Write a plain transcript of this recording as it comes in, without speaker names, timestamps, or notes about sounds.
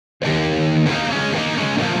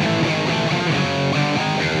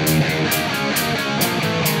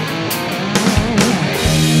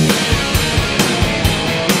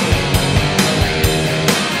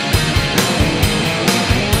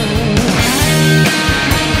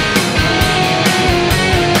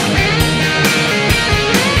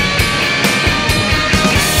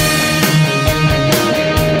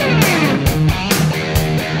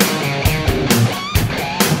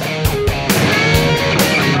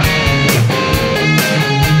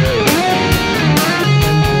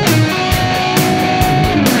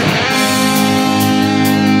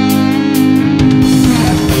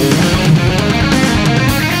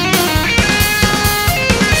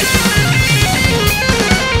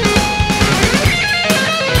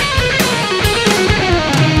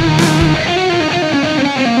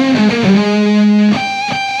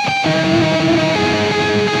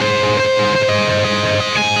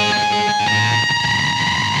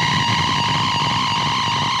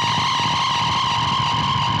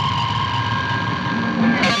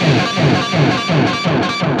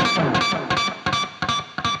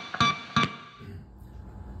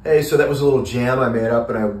so that was a little jam I made up,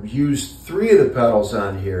 and I used 3 of the pedals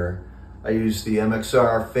on here. I used the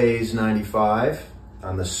MXR Phase 95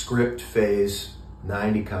 on the script Phase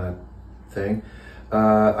 90 kind of thing.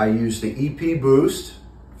 I used the EP boost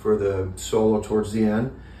for the solo towards the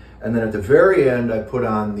end. And then at the very end, I put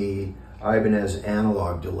on the Ibanez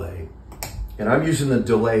analog delay. And I'm using the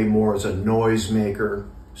delay more as a noise maker,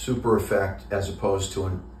 super effect, as opposed to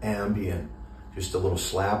an ambient, just a little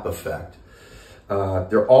slap effect.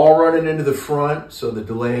 They're all running into the front, so the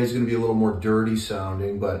delay is going to be a little more dirty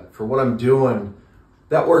sounding, but for what I'm doing,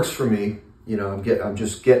 that works for me. You know, I'm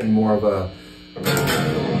just getting more of a...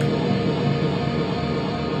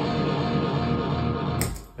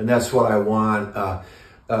 And that's what I want.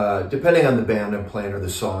 Depending on the band I'm playing or the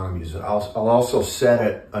song I'm using, I'll also set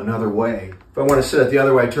it another way. If I want to set it the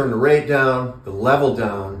other way, I turn the rate down, the level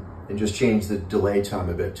down, and just change the delay time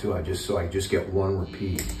a bit too. So I just get one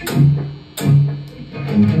repeat.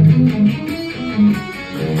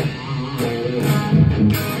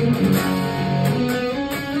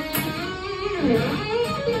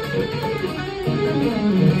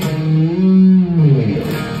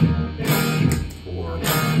 Or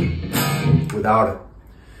without it.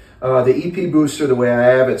 The EP booster, the way I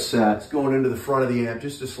have it set, it's going into the front of the amp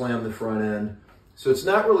just to slam the front end. So it's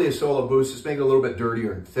not really a solo boost, it's making it a little bit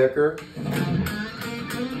dirtier and thicker.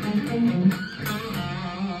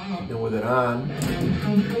 And with it on, with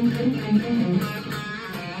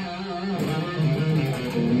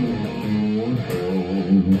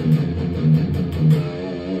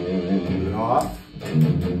it off.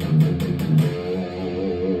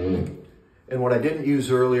 And what I didn't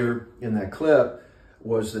use earlier in that clip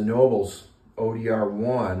was the Nobels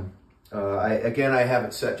ODR1. Again, I have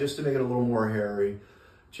it set just to make it a little more hairy.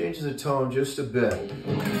 Changes the tone just a bit.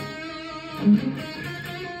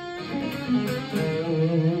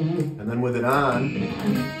 And then with it on,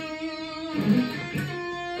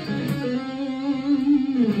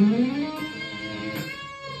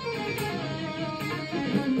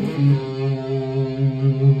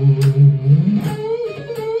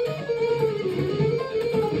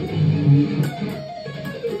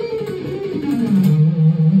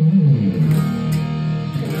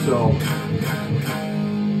 so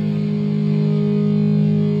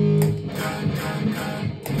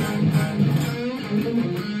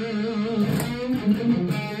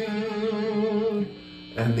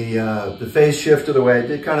and the phase shift of the way I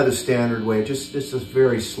did, kind of the standard way, just a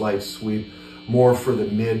very slight sweep, more for the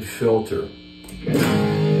mid filter.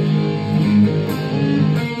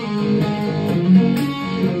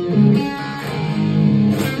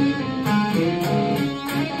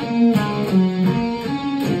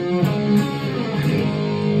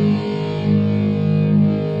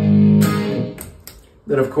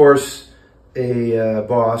 Then, of course, a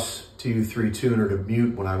Boss TU3 tuner to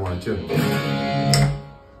mute when I want to.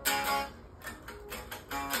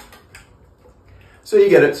 So you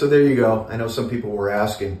get it. So there you go. I know some people were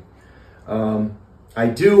asking. I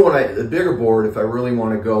do, when the bigger board, if I really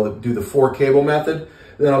want to go do the 4-cable method,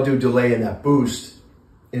 then I'll do delay in that boost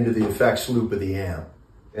into the effects loop of the amp.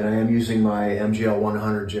 And I am using my MGL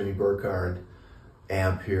 100 Jimmy Burkhardt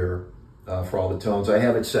amp here. For all the tones. I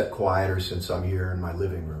have it set quieter since I'm here in my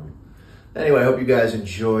living room. Anyway, I hope you guys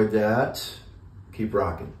enjoyed that. Keep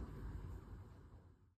rocking.